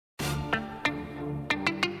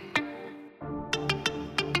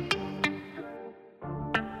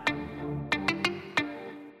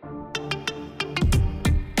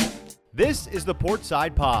This is the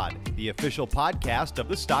Portside Pod, the official podcast of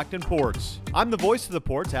the Stockton Ports. I'm the voice of the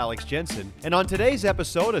Ports, Alex Jensen, and on today's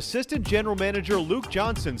episode, Assistant General Manager Luke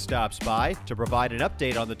Johnson stops by to provide an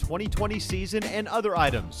update on the 2020 season and other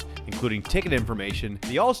items, including ticket information,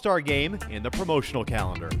 the All-Star Game, and the promotional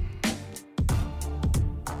calendar.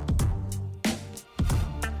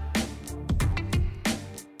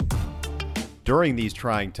 During these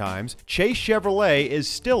trying times, Chase Chevrolet is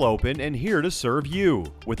still open and here to serve you.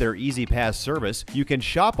 With their Easy Pass service, you can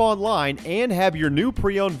shop online and have your new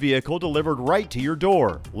pre-owned vehicle delivered right to your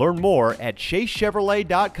door. Learn more at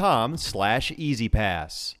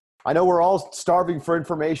chasechevrolet.com/easypass. I know we're all starving for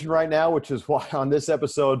information right now, which is why on this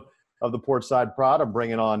episode of the Portside Prod, I'm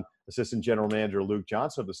bringing on Assistant General Manager Luke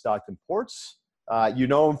Johnson of the Stockton Ports. You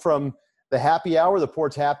know him from the happy hour, the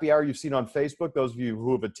Ports Happy Hour you've seen on Facebook. Those of you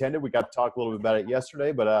who have attended, we got to talk a little bit about it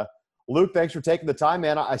yesterday. But Luke, thanks for taking the time,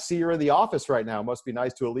 man. I see you're in the office right now. It must be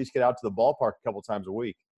nice to at least get out to the ballpark a couple times a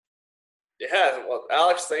week. Yeah, well,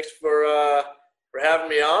 Alex, thanks for having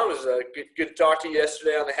me on. It was good to talk to you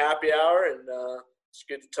yesterday on the happy hour, and it's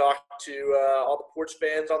good to talk to all the Ports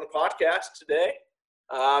fans on the podcast today.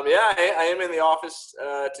 I am in the office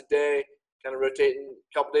today, kind of rotating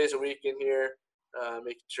a couple days a week in here.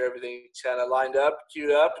 Making sure everything's kind of lined up,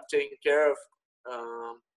 queued up, and taken care of.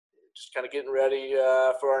 Just kind of getting ready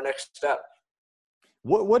for our next step.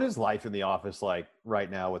 What is life in the office like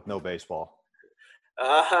right now with no baseball?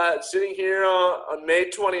 Sitting here on May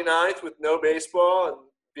 29th with no baseball and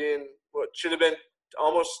being what should have been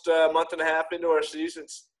almost a month and a half into our season.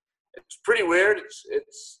 It's pretty weird.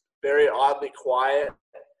 It's very oddly quiet.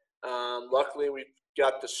 Luckily, we've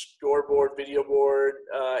got the scoreboard, video board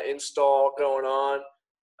install going on,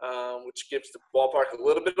 which gives the ballpark a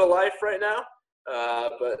little bit of life right now.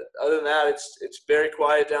 But other than that, it's very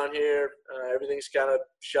quiet down here. Everything's kind of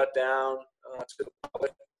shut down to the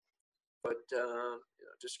public. But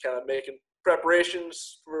just kind of making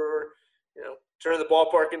preparations for turning the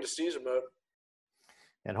ballpark into season mode.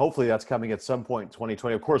 And hopefully that's coming at some point in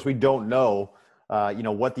 2020. Of course, we don't know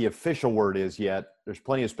what the official word is yet. There's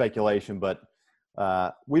plenty of speculation, but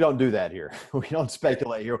we don't do that here. We don't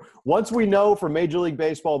speculate here. Once we know for Major League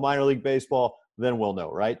Baseball, minor league baseball, then we'll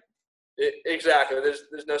know, right? Exactly. There's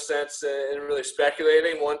no sense in really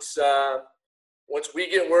speculating. Once we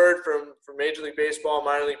get word from Major League Baseball,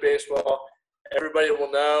 minor league baseball, everybody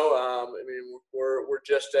will know. We're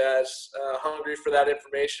just as hungry for that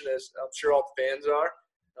information as I'm sure all the fans are.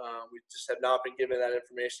 We just have not been given that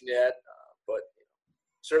information yet, but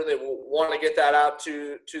certainly we'll want to get that out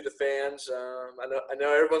to the fans. I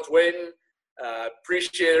know everyone's waiting.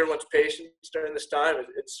 Appreciate everyone's patience during this time.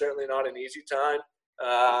 It's certainly not an easy time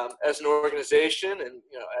as an organization, and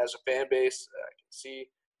as a fan base, I can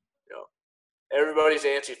see everybody's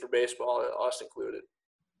antsy for baseball, us included.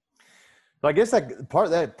 So I guess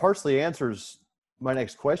that partially answers my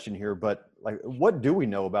next question here. But what do we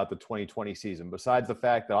know about the 2020 season besides the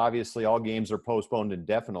fact that obviously all games are postponed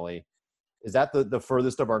indefinitely? Is that the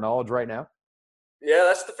furthest of our knowledge right now? Yeah,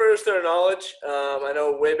 that's the furthest of our knowledge. I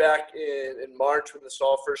know way back in March when this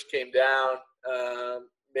all first came down,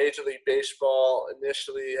 Major League Baseball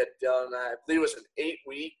initially had done, I believe it was an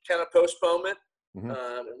 8-week kind of postponement. Mm-hmm.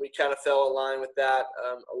 And we kind of fell in line with that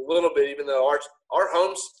a little bit, even though our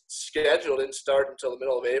home schedule didn't start until the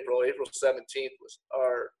middle of April. April 17th was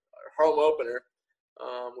our home opener,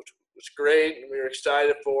 which was great, and we were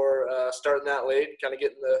excited for starting that late, kind of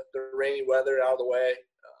getting the rainy weather out of the way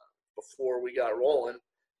before we got rolling.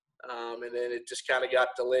 And then it just kind of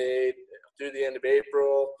got delayed through the end of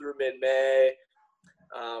April, through mid-May,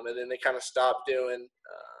 and then they kind of stopped doing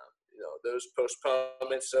those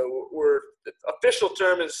postponements. So the official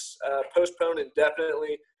term is postponed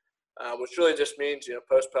indefinitely, which really just means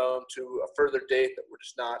postponed to a further date that we're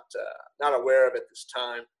just not aware of at this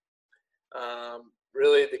time.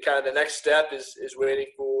 Really, the next step is waiting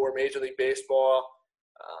for Major League Baseball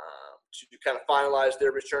to kind of finalize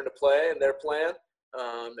their return to play and their plan.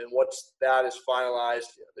 And once that is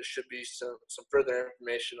finalized, there should be some further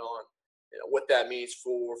information on what that means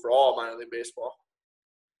for all minor league baseball.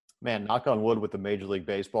 Man, knock on wood with the Major League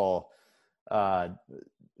Baseball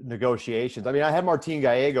negotiations. I mean, I had Martin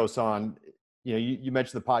Gallegos on. You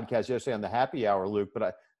mentioned the podcast yesterday on the happy hour, Luke, but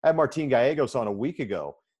I had Martin Gallegos on a week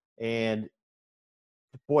ago, and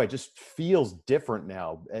boy, it just feels different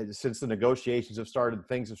now since the negotiations have started.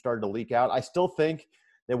 Things have started to leak out. I still think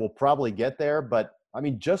they will probably get there, but I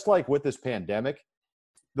mean, just like with this pandemic,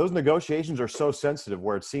 those negotiations are so sensitive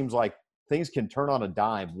where it seems like things can turn on a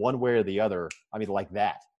dime one way or the other. I mean, like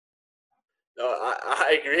that. No,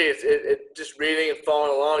 I agree. It just reading and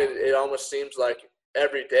following along, it almost seems like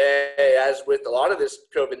every day, as with a lot of this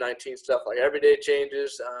COVID-19 stuff, like every day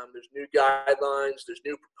changes. There's new guidelines, there's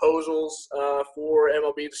new proposals for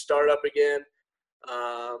MLB to start up again.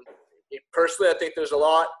 Personally, I think there's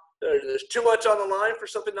too much on the line for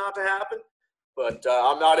something not to happen, but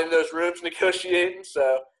I'm not in those rooms negotiating.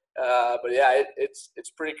 So, but yeah,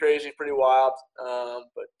 it's pretty crazy, pretty wild.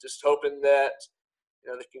 But just hoping that,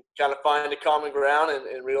 they can kind of find a common ground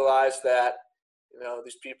and realize that,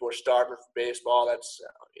 these people are starving for baseball. That's,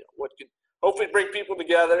 what can hopefully bring people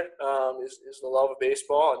together is the love of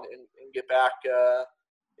baseball and get back,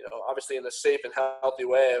 obviously in a safe and healthy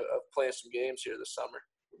way of playing some games here this summer.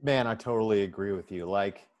 Man, I totally agree with you.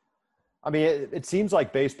 It seems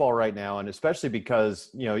like baseball right now, and especially because,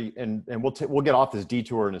 and we'll get off this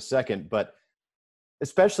detour in a second, but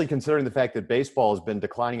especially considering the fact that baseball has been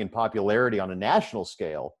declining in popularity on a national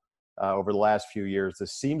scale over the last few years,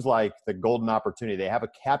 this seems like the golden opportunity. They have a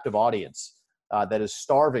captive audience that is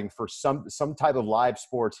starving for some type of live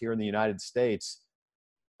sports here in the United States.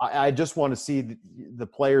 I just want to see the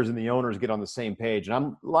players and the owners get on the same page. And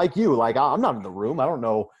I'm like you, I'm not in the room. I don't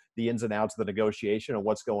know the ins and outs of the negotiation and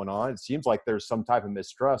what's going on. It seems like there's some type of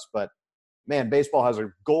mistrust, but man, baseball has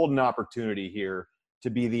a golden opportunity here to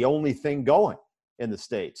be the only thing going in the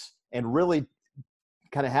States and really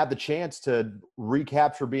kind of have the chance to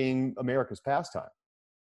recapture being America's pastime.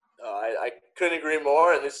 I couldn't agree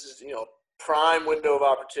more. And this is, prime window of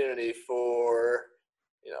opportunity for,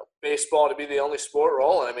 baseball to be the only sport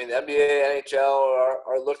rolling. I mean, the NBA, NHL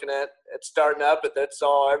are looking at starting up, but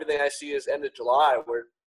everything I see is end of July, where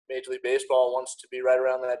Major League Baseball wants to be right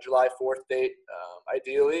around that July 4th date,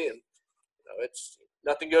 ideally. And, it's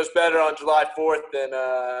nothing goes better on July 4th than,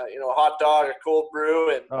 a hot dog, a cold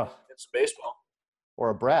brew, and some baseball.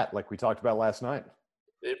 Or a brat, like we talked about last night.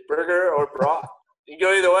 A burger or broth. You can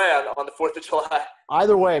go either way on the 4th of July.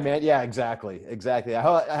 Either way, man. Yeah, exactly.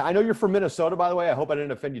 I know you're from Minnesota, by the way. I hope I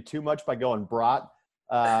didn't offend you too much by going brat.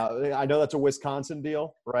 I know that's a Wisconsin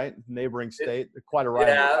deal, right? Neighboring state. Quite a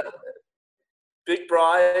rivalry. Yeah. Big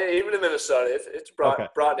brat, even in Minnesota. It's brat, okay.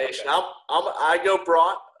 Brat nation. I go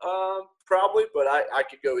brat probably, but I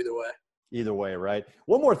could go either way. Either way, right?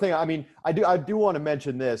 One more thing. I mean, I do want to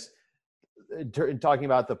mention this in talking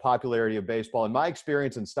about the popularity of baseball. In my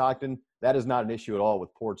experience in Stockton, that is not an issue at all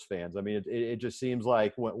with Ports fans. I mean, it just seems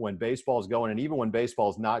like when baseball is going, and even when baseball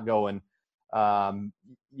is not going, during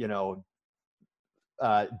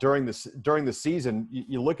the season,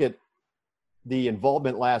 you look at the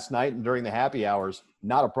involvement last night and during the happy hours,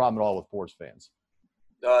 not a problem at all with Ports fans.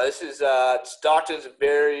 No, this is Stockton's a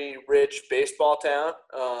very rich baseball town.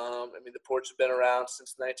 The Ports have been around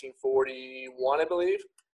since 1941, I believe.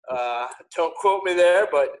 Don't quote me there,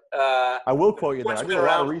 but I will quote you there. I did a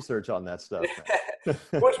lot of research on that stuff.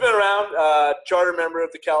 Ports been around. Charter member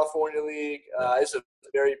of the California League. It's a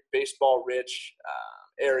very baseball-rich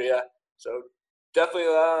area. So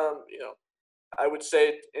definitely, I would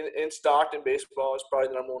say in Stockton, baseball is probably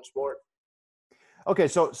the number one sport. Okay,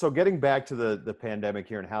 so getting back to the pandemic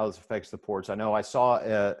here and how this affects the Ports, I know I saw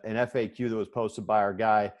an FAQ that was posted by our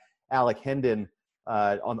guy Alec Hendon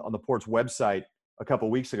on the Ports website a couple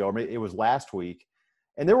of weeks ago, or maybe it was last week,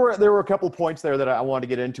 and there were a couple of points there that I wanted to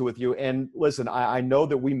get into with you. And listen, I know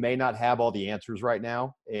that we may not have all the answers right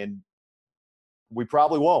now, and we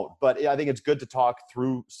probably won't, but I think it's good to talk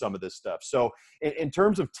through some of this stuff. So in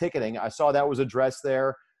terms of ticketing, I saw that was addressed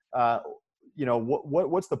there.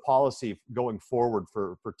 What's the policy going forward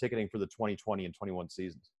for ticketing for the 2020 and 21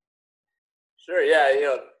 seasons? Sure.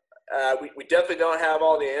 Yeah. We definitely don't have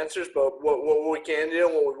all the answers, but what we can do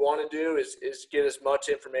and what we want to do is get as much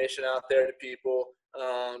information out there to people.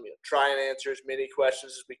 Try and answer as many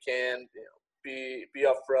questions as we can. Be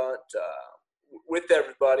upfront with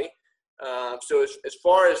everybody. So as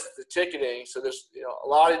far as the ticketing, so there's a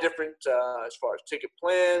lot of different as far as ticket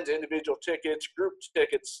plans, individual tickets, group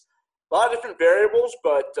tickets, a lot of different variables.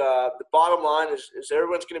 But the bottom line is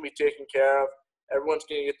everyone's going to be taken care of. Everyone's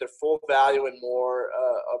going to get their full value and more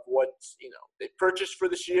of what they purchased for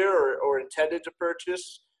this year or intended to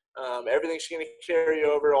purchase. Everything's going to carry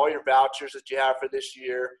over. All your vouchers that you have for this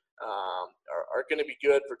year are going to be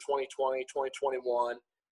good for 2020, 2021.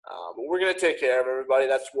 But we're going to take care of everybody.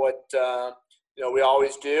 That's what we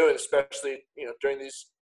always do, and especially during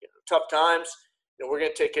these tough times, we're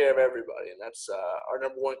going to take care of everybody, and that's our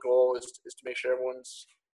number one goal is to make sure everyone's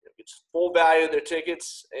gets full value of their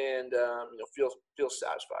tickets and feels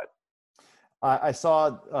satisfied. I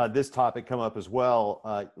saw this topic come up as well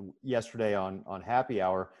yesterday on Happy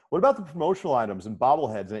Hour. What about the promotional items and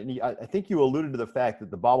bobbleheads? And I think you alluded to the fact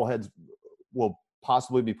that the bobbleheads will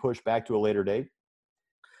possibly be pushed back to a later date.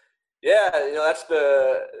 Yeah, that's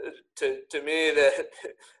to me the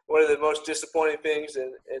one of the most disappointing things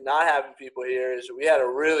in not having people here is we had a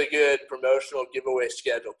really good promotional giveaway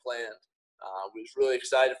schedule planned. We was really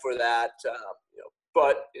excited for that.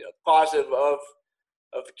 But positive of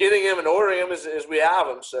getting them and ordering them is we have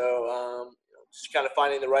them. So just kind of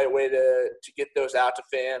finding the right way to get those out to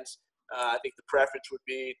fans. I think the preference would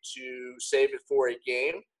be to save it for a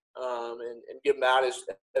game and give them out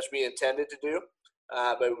as we intended to do.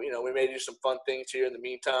 But we may do some fun things here in the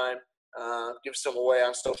meantime. Give some away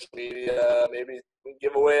on social media. Maybe we can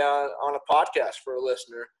give away on a podcast for a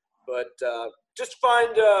listener. But just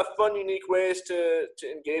find fun, unique ways to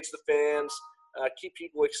engage the fans, keep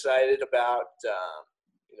people excited about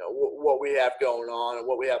what we have going on and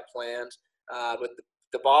what we have planned. But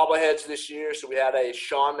the bobbleheads this year, so we had a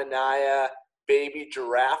Sean Mania baby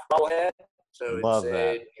giraffe bobblehead. So it's Love that.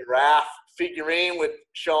 a giraffe figurine with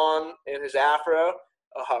Sean and his afro.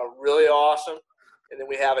 Really awesome. And then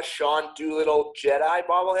we have a Sean Doolittle Jedi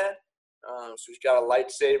bobblehead. So he's got a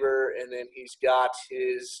lightsaber, and then he's got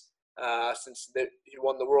his he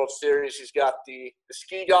won the World Series, he's got the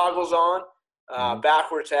ski goggles on,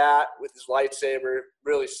 backwards hat with his lightsaber.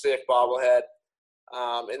 Really sick bobblehead.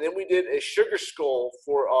 And then we did a sugar skull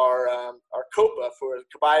for our Copa for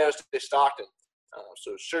Caballos de Stockton.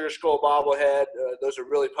 So sugar skull bobblehead, those are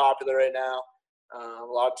really popular right now. A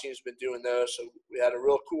lot of teams have been doing those. So we had a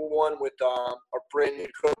real cool one with our brand new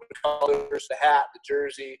Copa colors, the hat, the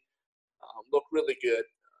jersey, looked really good.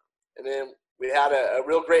 And then we had a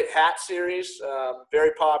real great hat series,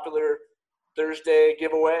 very popular Thursday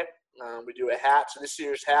giveaway. We do a hat. So this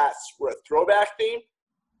year's hats were a throwback theme.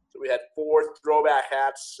 So we had 4 throwback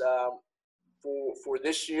hats for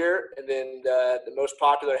this year. And then the most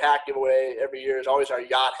popular hat giveaway every year is always our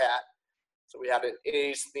yacht hat. So we have an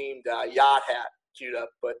A's themed yacht hat queued up.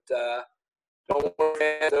 But don't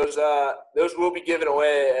worry, those will be given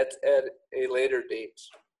away at a later date.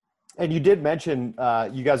 And you did mention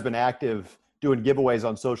you guys have been active doing giveaways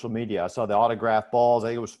on social media. I saw the autograph balls. I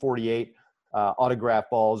think it was 48 autograph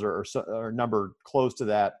balls or a number close to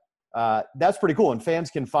that. That's pretty cool. And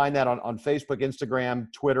fans can find that on Facebook,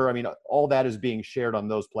 Instagram, Twitter. I mean, all that is being shared on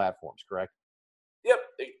those platforms, correct? Yep,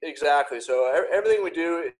 exactly. So everything we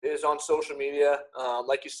do is on social media.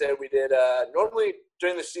 Like you said, we did normally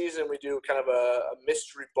during the season, we do kind of a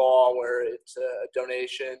mystery ball where it's a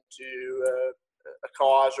donation to a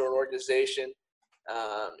cause or an organization.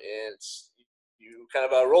 And you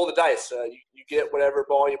kind of roll the dice. You get whatever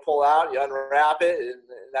ball you pull out, you unwrap it, and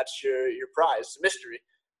that's your prize. It's a mystery.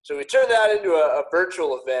 So we turned that into a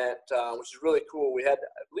virtual event, which is really cool. We had,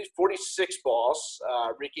 I believe, 46 balls.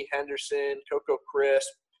 Ricky Henderson, Coco Crisp.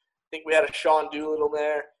 I think we had a Sean Doolittle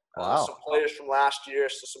there. Wow. Some players from last year.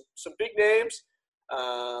 So some big names.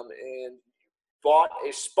 And bought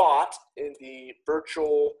a spot in the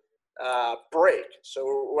virtual break.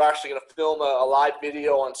 So we're actually going to film a live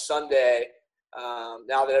video on Sunday.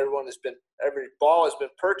 Now that every ball has been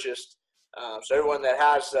purchased. So everyone that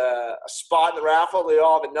has a spot in the raffle, they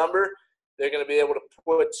all have a number. They're going to be able to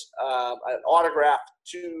put an autograph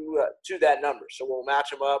to that number. So we'll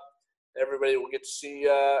match them up. Everybody will get to see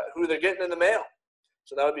who they're getting in the mail.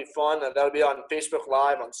 So that would be fun. That would be on Facebook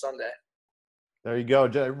Live on Sunday. There you go.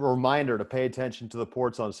 Just a reminder to pay attention to the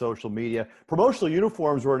ports on social media. Promotional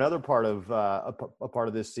uniforms were another part of a part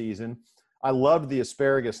of this season. I loved the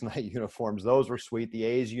asparagus night uniforms. Those were sweet. The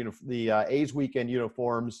A's weekend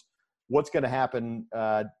uniforms. What's going to happen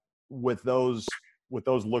with those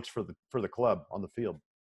looks for the club on the field?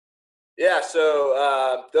 Yeah,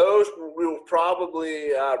 so those we will probably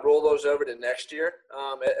roll those over to next year.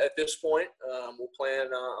 At this point, we'll plan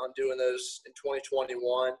on doing those in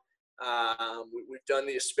 2021. We've done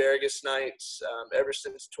the asparagus nights ever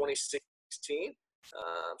since 2016.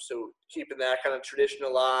 So keeping that kind of tradition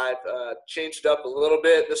alive. Changed it up a little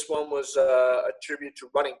bit. This one was a tribute to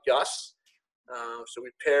Running Gus. So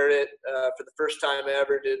we paired it for the first time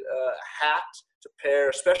ever, did a hat to pair,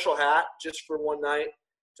 a special hat just for one night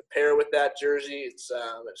to pair with that jersey. It's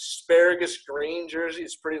an asparagus green jersey.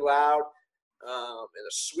 It's pretty loud, and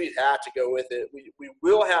a sweet hat to go with it. We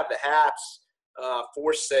will have the hats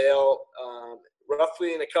for sale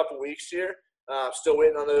roughly in a couple weeks here. Still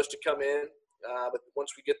waiting on those to come in. But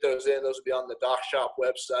once we get those in, those will be on the Doc Shop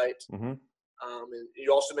website. Mm-hmm. And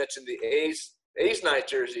you also mentioned the A's night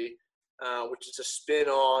jersey, which is a spin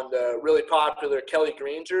on the really popular Kelly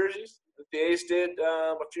Green jerseys that the A's did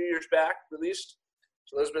a few years back, released.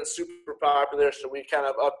 So those have been super popular. So we kind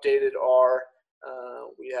of updated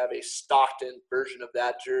we have a Stockton version of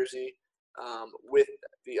that jersey with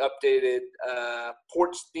the updated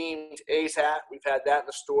ports-themed A's hat. We've had that in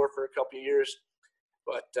the store for a couple of years.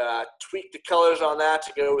 but tweak the colors on that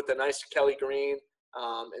to go with a nice Kelly green,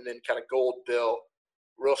 and then kind of gold bill.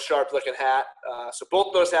 Real sharp looking hat. So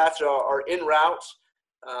both those hats are en route.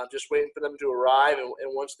 Just waiting for them to arrive,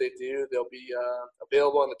 and once they do, they'll be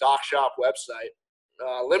available on the Dock Shop website.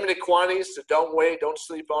 Limited quantities, so don't wait, don't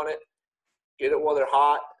sleep on it. Get it while they're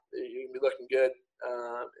hot. You're going to be looking good.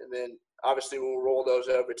 And then obviously we'll roll those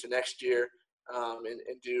over to next year,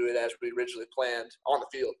 and do it as we originally planned on the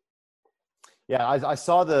field. Yeah, I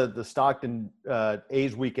saw the Stockton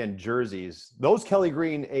A's weekend jerseys. Those Kelly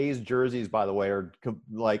Green A's jerseys, by the way, are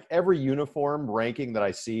like every uniform ranking that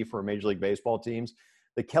I see for Major League Baseball teams.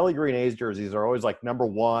 The Kelly Green A's jerseys are always like number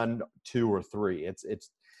 1, 2, or 3.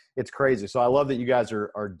 It's crazy. So I love that you guys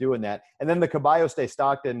are doing that. And then the Caballos de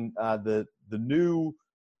Stockton, the new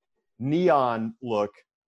neon look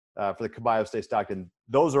for the Caballos de Stockton,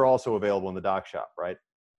 those are also available in the Dock Shop, right?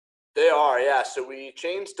 They are, yeah. So we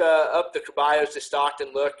changed up the Caballos de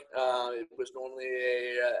Stockton look. It was normally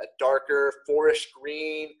a darker forest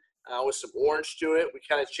green with some orange to it. We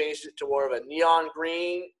kind of changed it to more of a neon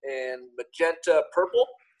green and magenta purple.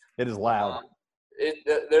 It is loud.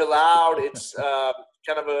 They're loud. It's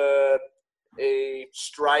kind of a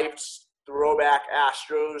striped throwback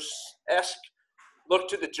Astros-esque look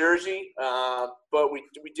to the jersey. But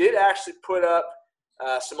we did actually put up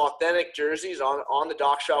some authentic jerseys on the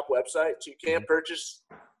Dock Shop website. So you can purchase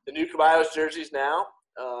the new Caballos jerseys now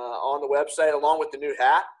on the website along with the new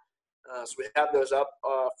hat. So we have those up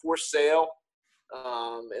for sale.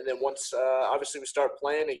 And then once, obviously, we start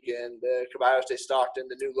playing again, the Caballos de Stockton,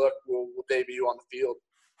 the new look, will debut on the field.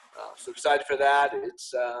 So excited for that.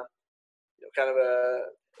 It's kind of a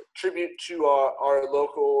tribute to our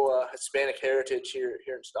local Hispanic heritage here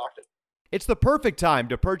in Stockton. It's the perfect time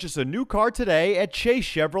to purchase a new car today at Chase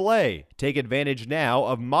Chevrolet. Take advantage now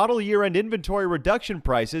of model year-end inventory reduction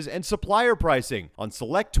prices and supplier pricing on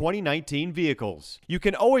select 2019 vehicles. You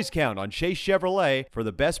can always count on Chase Chevrolet for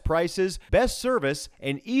the best prices, best service,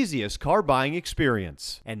 and easiest car buying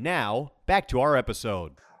experience. And now, back to our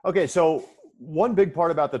episode. Okay, so one big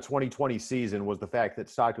part about the 2020 season was the fact that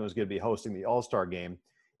Stockton was going to be hosting the All-Star Game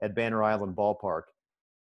at Banner Island Ballpark.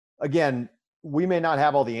 Again, we may not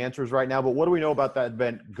have all the answers right now, but what do we know about that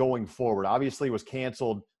event going forward? Obviously, it was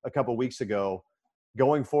canceled a couple of weeks ago.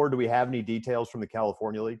 Going forward, do we have any details from the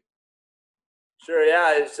California League? Sure,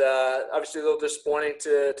 yeah. It's obviously a little disappointing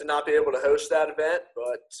to not be able to host that event,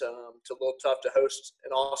 but it's a little tough to host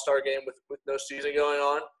an All-Star game with no season going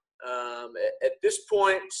on. At this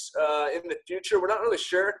point in the future, we're not really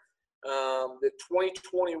sure. The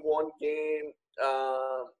 2021 game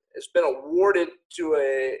has been awarded to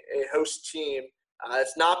a host team.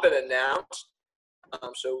 It's not been announced,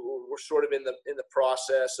 so we're sort of in the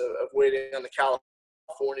process of waiting on the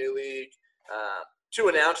California League to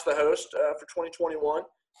announce the host for 2021.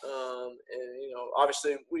 And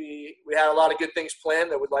obviously we had a lot of good things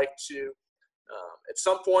planned that we'd like to at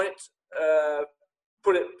some point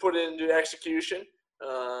put it into execution.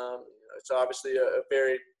 It's obviously a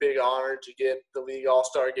very big honor to get the league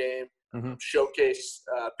All-Star game. Showcase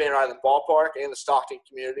Banner Island Ballpark and the Stockton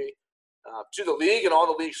community to the league and all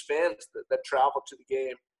the league's fans that travel to the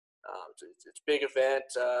game. It's a big event,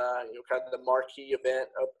 kind of the marquee event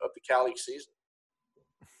of the Cal League season.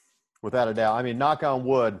 Without a doubt. I mean, knock on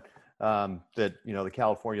wood that the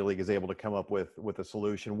California League is able to come up with a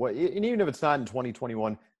solution. And even if it's not in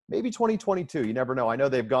 2021, maybe 2022. You never know. I know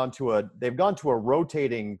they've gone to a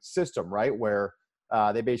rotating system, right, where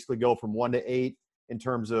they basically go from 1 to 8. In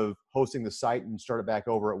terms of hosting the site and start it back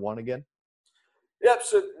over at 1 again? Yep,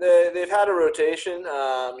 so they've had a rotation.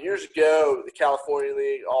 Years ago, the California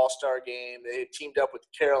League All-Star Game, they teamed up with the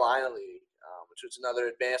Carolina League, which was another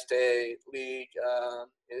Advanced A league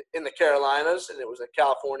in the Carolinas, and it was a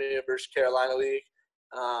California versus Carolina League.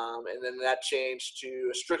 And then that changed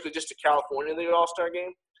to strictly just a California League All-Star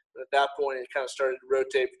Game. But at that point, it kind of started to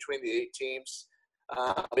rotate between the 8 teams.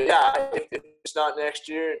 But yeah, if it's not next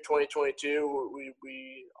year in 2022,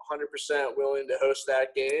 we 100% willing to host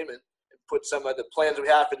that game and put some of the plans we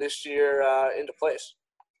have for this year into place.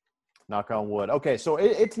 Knock on wood. Okay, so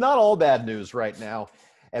it's not all bad news right now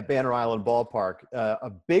at Banner Island Ballpark.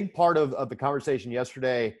 A big part of the conversation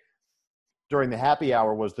yesterday during the happy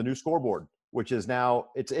hour was the new scoreboard, which is now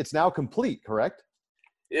it's now complete, correct?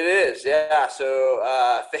 It is, yeah. So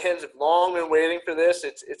fans have long been waiting for this.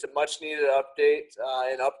 It's a much needed update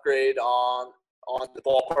and upgrade on the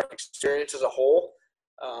ballpark experience as a whole.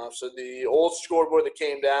 So the old scoreboard that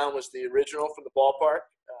came down was the original from the ballpark,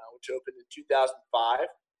 which opened in 2005.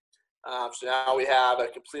 So now we have a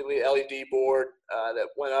completely LED board that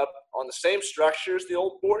went up on the same structure as the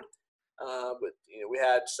old board. But we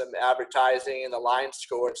had some advertising and the line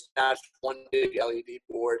score. It's not just one big LED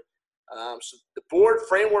board. So the board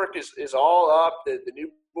framework is all up. The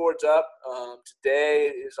new board's up. Today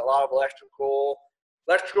is a lot of electrical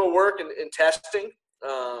work and testing.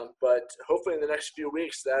 But hopefully in the next few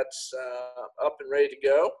weeks that's up and ready to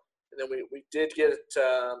go. And then we did get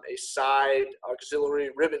a side auxiliary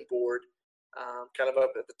ribbon board kind of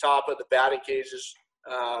up at the top of the batting cages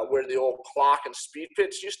where the old clock and speed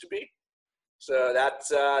pits used to be. So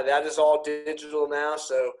that is all digital now.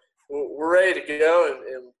 So we're ready to go,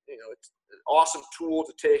 and it's an awesome tool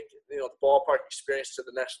to take the ballpark experience to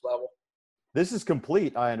the next level. This is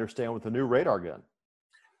complete, I understand, with the new radar gun.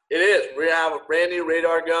 It is. We have a brand new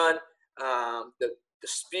radar gun. The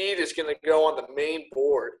speed is going to go on the main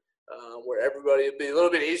board where everybody will be a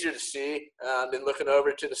little bit easier to see than looking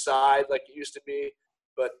over to the side like it used to be.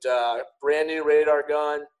 But brand new radar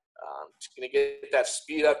gun. It's going to get that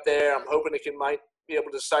speed up there. I'm hoping it might be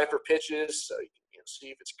able to decipher pitches, so you can see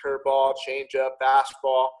if it's curveball, changeup,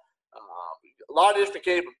 fastball. A lot of different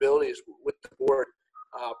capabilities with the board.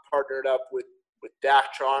 Partnered up with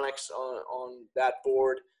Daktronics on that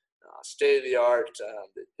board. State of the art.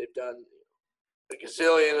 They've done a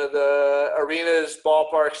gazillion of the arenas,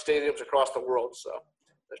 ballparks, stadiums across the world. So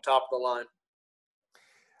they're top of the line.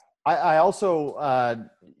 I also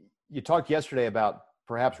you talked yesterday about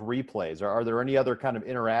perhaps replays. Are there any other kind of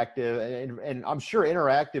interactive and I'm sure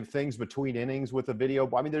interactive things between innings with a video?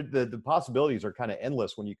 I mean, the possibilities are kind of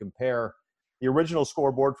endless when you compare the original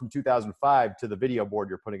scoreboard from 2005 to the video board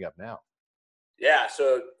you're putting up now. Yeah,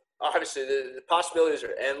 so obviously the possibilities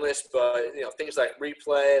are endless, but things like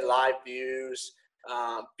replay, live views,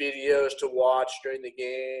 videos to watch during the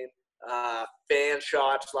game, fan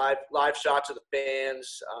shots, live shots of the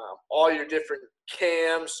fans, all your different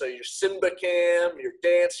cams, so your Simba cam, your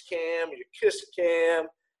dance cam, your kiss cam,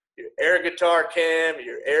 your air guitar cam,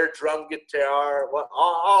 your air drum guitar,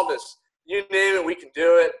 all this. You name it, we can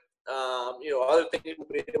do it. Other things we'll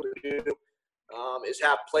be able to do is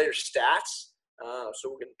have player stats. So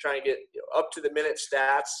we're going to try and get up-to-the-minute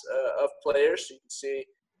stats of players, so you can see,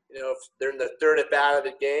 if they're in the third at bat of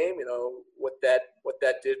the game, what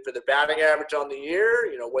that did for the batting average on the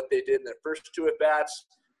year, what they did in their first two at bats.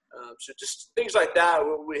 So just things like that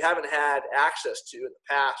we haven't had access to in the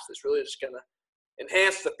past. That's really just going to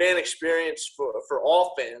enhance the fan experience for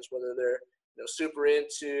all fans, whether they're super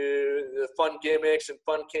into the fun gimmicks and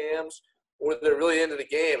fun cams, or they're really into the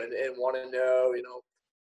game and want to know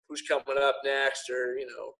who's coming up next, or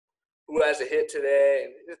who has a hit today,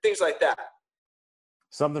 and things like that.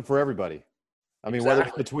 Something for everybody. I mean, exactly. Whether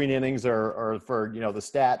it's between innings or for the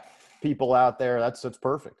stat people out there, that's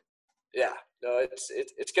perfect. Yeah, no,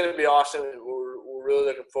 it's going to be awesome, and we're really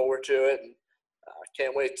looking forward to it, and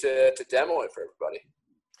can't wait to demo it for everybody.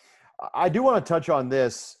 I do want to touch on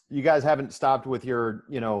this. You guys haven't stopped with your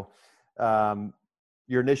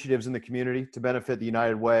initiatives in the community to benefit the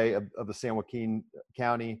United Way of the San Joaquin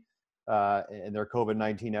County and their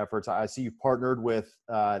COVID-19 efforts. I see you've partnered with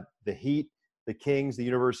the Heat, the Kings, the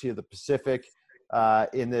University of the Pacific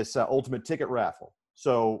in this ultimate ticket raffle.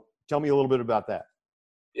 So tell me a little bit about that.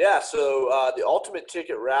 Yeah, so the ultimate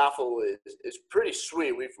ticket raffle is pretty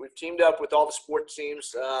sweet. We've teamed up with all the sports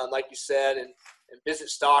teams, like you said, and Visit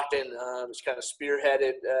Stockton has kind of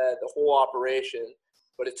spearheaded the whole operation.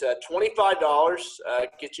 But it's $25,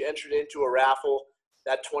 get you entered into a raffle.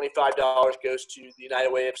 That $25 goes to the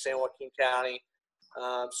United Way of San Joaquin County.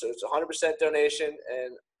 So it's 100% donation,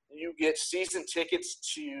 and you get season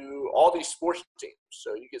tickets to all these sports teams.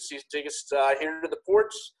 So you get season tickets here to the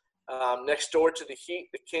Ports, next door to the Heat,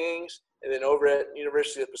 the Kings, and then over at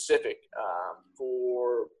University of the Pacific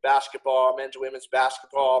for basketball, men's and women's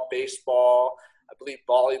basketball, baseball, I believe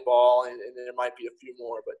volleyball, and there might be a few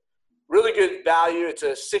more. But really good value. It's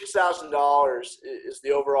 $6,000 is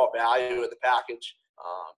the overall value of the package,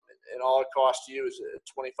 and all it costs you is a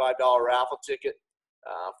 $25 raffle ticket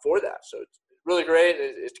for that. So it's really great.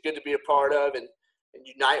 It's good to be a part of and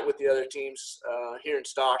unite with the other teams here in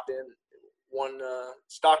Stockton.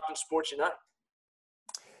 Stockton Sports Unite.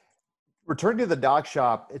 Returning to the dock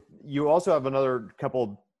shop, you also have another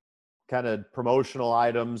couple kind of promotional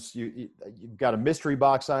items. You've got a mystery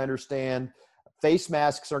box, I understand. Face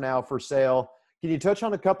masks are now for sale. Can you touch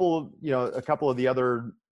on a couple of the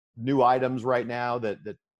other new items right now that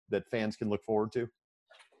fans can look forward to?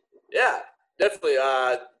 Yeah, definitely.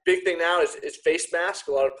 Big thing now is face masks.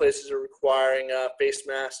 A lot of places are requiring face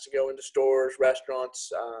masks to go into stores,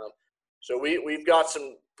 restaurants. So we've got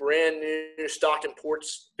some brand new Stockton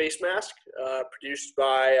Ports face mask produced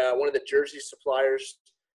by one of the jersey suppliers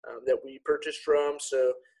that we purchased from.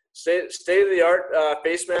 So state-of-the-art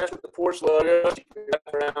face mask with the Ports logo. You can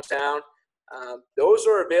get around town. Those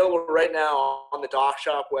are available right now on the Doc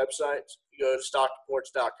Shop website. You go to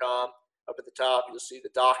stockports.com. Up at the top, you'll see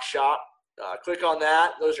the Doc Shop. Click on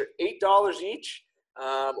that. Those are $8 each.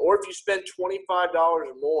 Or if you spend $25 or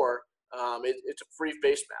more, it's a free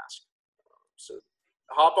face mask. So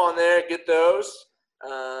hop on there, get those.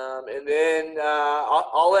 And then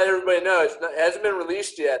I'll let everybody know. It hasn't been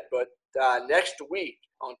released yet, but next week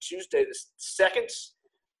on Tuesday the 2nd,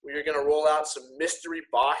 we are going to roll out some mystery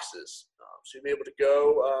boxes. So you'll be able to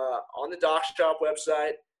go on the Doc Shop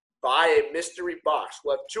website, buy a mystery box.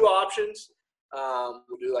 We'll have 2 options.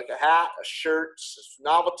 We'll do like a hat, a shirt, some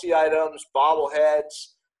novelty items,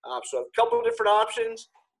 bobbleheads. So a couple of different options.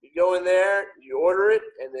 You go in there, you order it,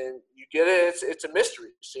 and then you get it. It's a mystery,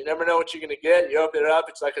 so you never know what you're going to get. You open it up,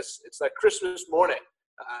 it's like Christmas morning,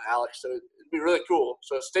 Alex. So it'd be really cool.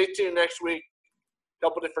 So stay tuned next week. A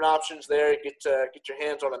couple different options there. Get your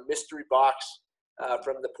hands on a mystery box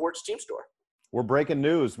from the Ports Team Store. We're breaking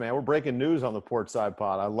news, man. We're breaking news on the Portside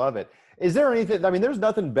Pod. I love it. Is there anything? I mean, there's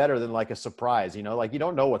nothing better than like a surprise. You know, like you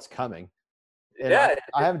don't know what's coming. And yeah,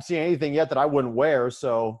 I haven't seen anything yet that I wouldn't wear.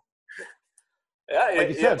 So. Yeah, like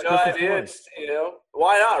you have no idea. It's,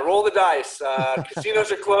 why not? Roll the dice.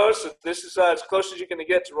 Casinos are closed. So this is as close as you're going to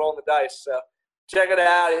get to rolling the dice. So check it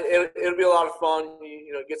out. It'll be a lot of fun.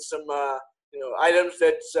 Get some items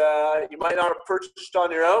that you might not have purchased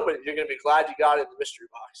on your own, but you're going to be glad you got it in the mystery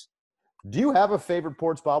box. Do you have a favorite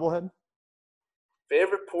Ports bobblehead?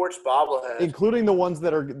 Favorite Ports bobblehead, including the ones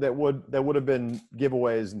that would have been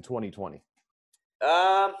giveaways in 2020.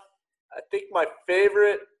 I think my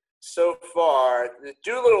favorite so far, the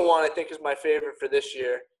Doolittle one, I think, is my favorite for this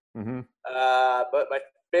year. Mm-hmm. But my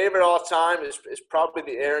favorite all time is probably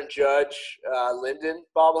the Aaron Judge Linden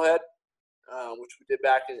bobblehead, which we did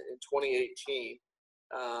back in 2018.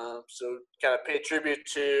 So kind of pay tribute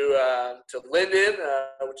to Linden,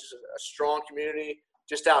 which is a strong community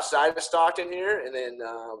just outside of Stockton here, and then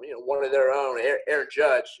one of their own, Aaron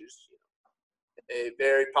Judge, who's a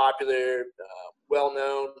very popular,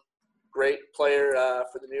 well-known, great player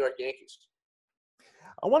for the New York Yankees.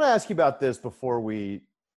 I want to ask you about this before we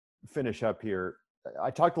finish up here.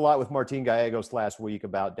 I talked a lot with Martin Gallegos last week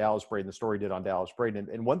about Dallas Braden, the story he did on Dallas Braden.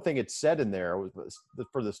 And one thing it said in there was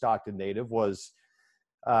for the Stockton native was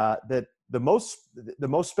that the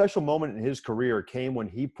most special moment in his career came when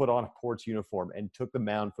he put on a Ports uniform and took the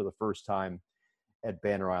mound for the first time at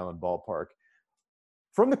Banner Island Ballpark.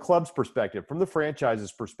 From the club's perspective, from the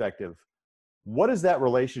franchise's perspective, what has that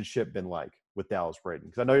relationship been like with Dallas Braden?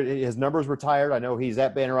 Because I know his number's retired. I know he's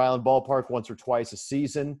at Banner Island Ballpark once or twice a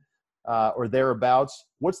season or thereabouts.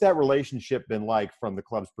 What's that relationship been like from the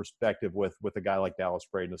club's perspective with a guy like Dallas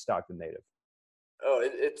Braden, a Stockton native? Oh,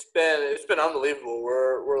 it's been unbelievable.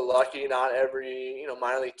 We're lucky. Not every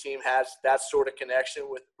minor league team has that sort of connection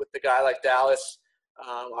with the guy like Dallas.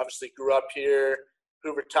 Obviously, grew up here.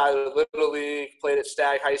 Hoover Tyler Little League, played at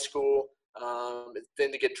Stagg High School.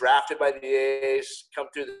 Then to get drafted by the A's, come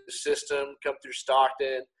through the system, come through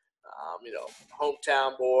Stockton,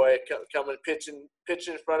 hometown boy, coming pitching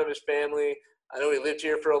in front of his family. I know he lived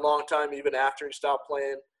here for a long time, even after he stopped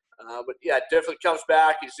playing. But yeah, it definitely comes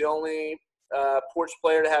back. He's the only Ports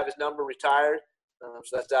player to have his number retired,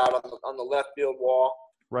 so that's out on the left field wall.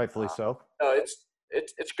 Rightfully so. No,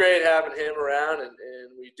 it's great having him around, and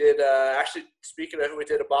we did actually, speaking of who, we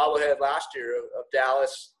did a bobblehead last year of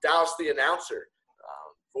Dallas the announcer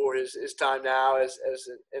for his time now as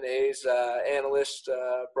an A's analyst,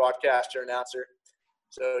 broadcaster, announcer.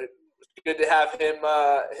 So it's good to have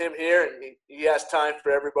him here, and he has time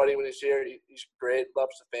for everybody when he's here. He's great,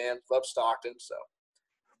 loves the fans, loves Stockton. So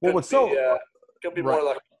couldn't be more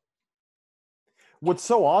lucky. What's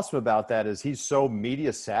so awesome about that is he's so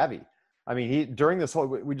media savvy. I mean, during this whole,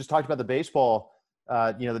 we just talked about the baseball,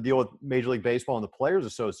 the deal with Major League Baseball and the Players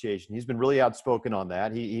Association. He's been really outspoken on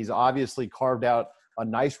that. He's obviously carved out a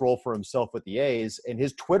nice role for himself with the A's, and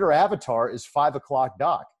his Twitter avatar is 5 o'clock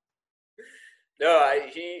Doc. No,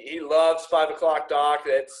 he loves 5 o'clock Doc.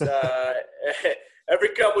 It's every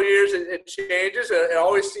couple of years it changes. It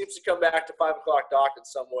always seems to come back to 5 o'clock Doc in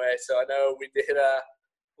some way. So I know we did a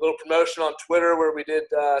little promotion on Twitter where we did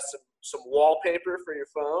some wallpaper for your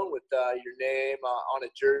phone with your name on a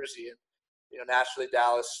jersey, and naturally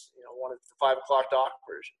Dallas wanted the 5 o'clock Doc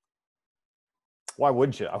version. Why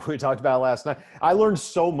wouldn't you? We talked about it last night. I learned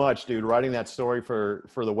so much, dude, writing that story for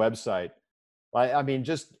the website. I mean,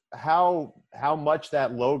 just how much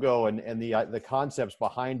that logo and the concepts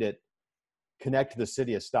behind it connect to the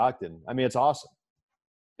city of Stockton. I mean, it's awesome.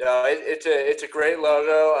 No, it's a great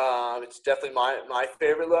logo. It's definitely my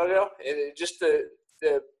favorite logo, and just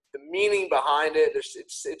the the meaning behind it.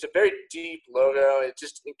 It's a very deep logo. It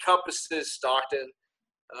just encompasses Stockton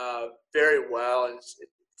very well, and it's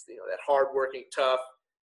that hardworking, tough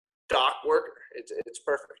dock worker. It's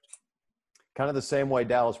perfect. Kind of the same way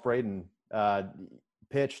Dallas Braden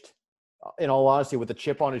pitched, in all honesty, with a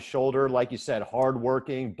chip on his shoulder, like you said,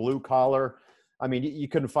 hardworking, blue collar. I mean, you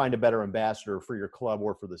couldn't find a better ambassador for your club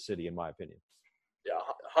or for the city, in my opinion. Yeah,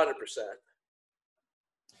 100%.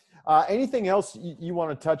 Anything else you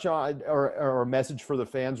want to touch on, or a message for the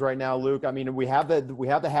fans right now, Luke? I mean, we have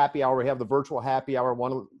the happy hour, we have the virtual happy hour. I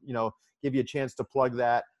want to give you a chance to plug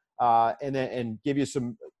that, and give you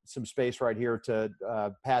some space right here to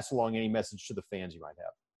pass along any message to the fans you might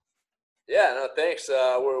have. Yeah, no, thanks.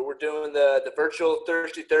 We're doing the virtual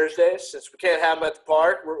Thursdays. Since we can't have them at the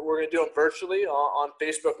park, we're going to do them virtually on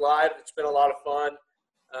Facebook Live. It's been a lot of fun.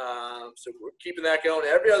 So we're keeping that going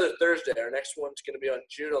every other Thursday. Our next one's going to be on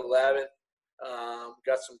June 11th.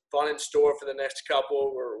 Got some fun in store for the next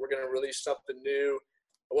couple. We're going to release something new.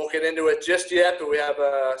 I won't get into it just yet, but we have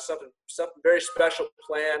something very special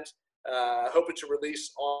planned. Hoping to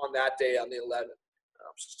release on that day on the 11th.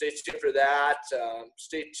 So stay tuned for that.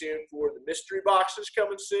 Stay tuned for the mystery boxes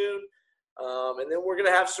coming soon. And then we're going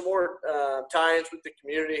to have some more tie-ins with the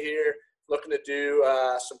community here, looking to do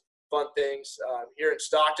some fun things here in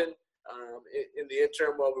Stockton in the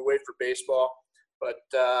interim while we wait for baseball. But,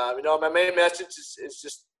 my main message is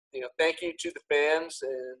just, thank you to the fans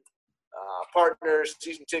and partners,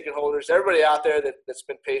 season ticket holders, everybody out there that's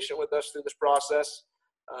been patient with us through this process.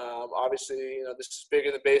 Obviously, this is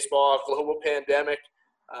bigger than baseball, global pandemic.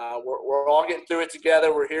 We're all getting through it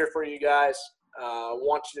together. We're here for you guys. I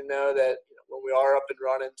want you to know that when we are up and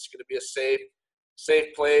running, it's going to be a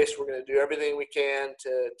safe place. We're going to do everything we can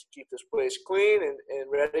to keep this place clean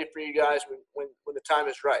and ready for you guys when the time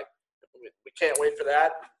is right. We can't wait for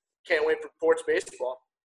that. Can't wait for Ports baseball.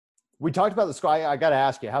 We talked about the sky. I got to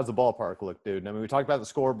ask you, how's the ballpark look, dude? I mean, we talked about the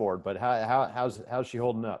scoreboard, but how's she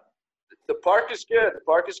holding up? The park is good.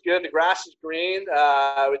 The grass is green.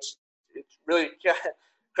 It's really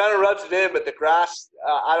kind of rubs it in, but the grass,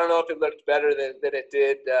 I don't know if it looked better than it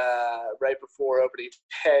did right before opening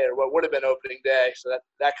day, or what would have been opening day. So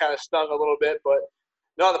that kind of stung a little bit. But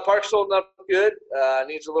no, the park's holding up good.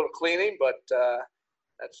 Needs a little cleaning, but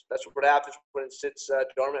that's what happens when it sits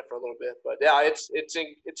dormant for a little bit. But yeah, it's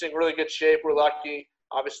in really good shape. We're lucky.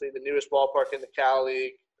 Obviously, the newest ballpark in the Cal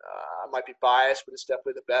League. I might be biased, but it's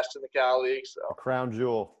definitely the best in the Cal League. So a crown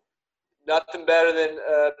jewel. Nothing better than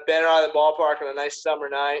being out of the ballpark on a nice summer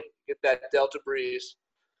night. Get that Delta breeze.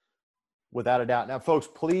 Without a doubt. Now, folks,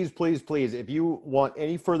 please, if you want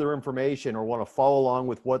any further information or want to follow along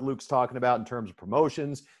with what Luke's talking about in terms of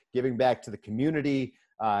promotions, giving back to the community,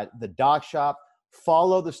 the dock shop,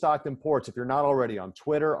 follow the Stockton Ports if you're not already on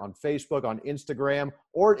Twitter, on Facebook, on Instagram,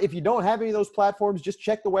 or if you don't have any of those platforms, just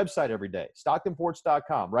check the website every day,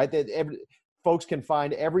 stocktonports.com, right? Folks can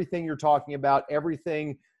find everything you're talking about,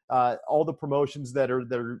 everything, all the promotions that you're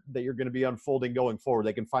going to be unfolding going forward.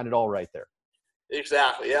 They can find it all right there.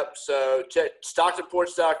 Exactly. Yep. So check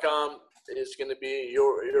stocktonports.com is going to be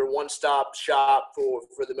your one-stop shop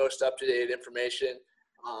for the most up-to-date information.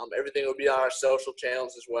 Everything will be on our social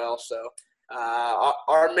channels as well. So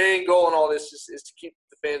our main goal in all this is to keep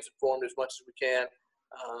the fans informed as much as we can.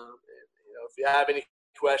 If you have any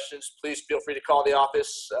questions, please feel free to call the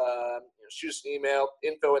office, shoot us an email,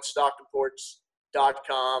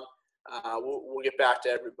 info@stocktonports.com. We'll get back to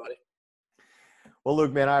everybody. Well,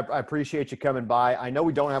 Luke, man, I appreciate you coming by. I know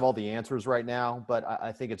we don't have all the answers right now, but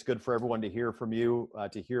I think it's good for everyone to hear from you,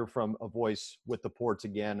 to hear from a voice with the Ports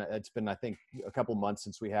again. It's been, I think, a couple months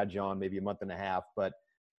since we had you on, maybe a month and a half. But,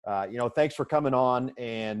 thanks for coming on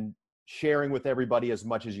and sharing with everybody as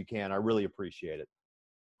much as you can. I really appreciate it.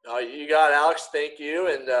 You got it, Alex. Thank you.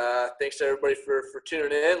 And thanks to everybody for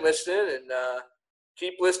tuning in, listening, and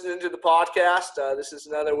keep listening to the podcast. This is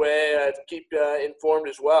another way to keep informed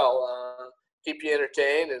as well. Keep you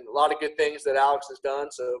entertained, and a lot of good things that Alex has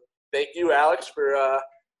done. So thank you, Alex, for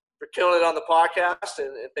killing it on the podcast,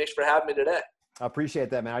 and thanks for having me today. I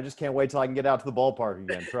appreciate that, man. I just can't wait till I can get out to the ballpark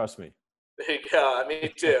again. Trust me. There you go.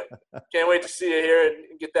 Me too. Can't wait to see you here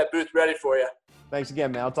and get that booth ready for you. Thanks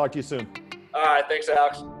again, man. I'll talk to you soon. All right. Thanks,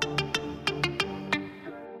 Alex.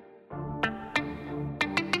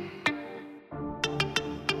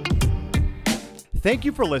 Thank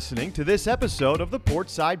you for listening to this episode of the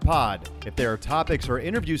Portside Pod. If there are topics or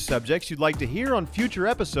interview subjects you'd like to hear on future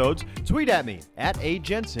episodes, tweet at me at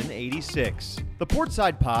ajensen86. The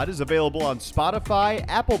Portside Pod is available on Spotify,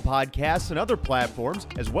 Apple Podcasts, and other platforms,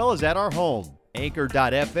 as well as at our home,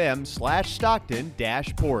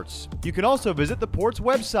 anchor.fm/Stockton-Ports. You can also visit the Ports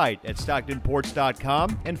website at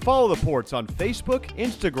StocktonPorts.com and follow the Ports on Facebook,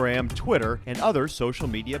 Instagram, Twitter, and other social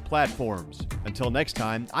media platforms. Until next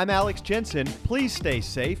time, I'm Alex Jensen. Please stay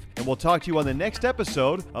safe, and we'll talk to you on the next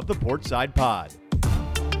episode of the Portside Pod.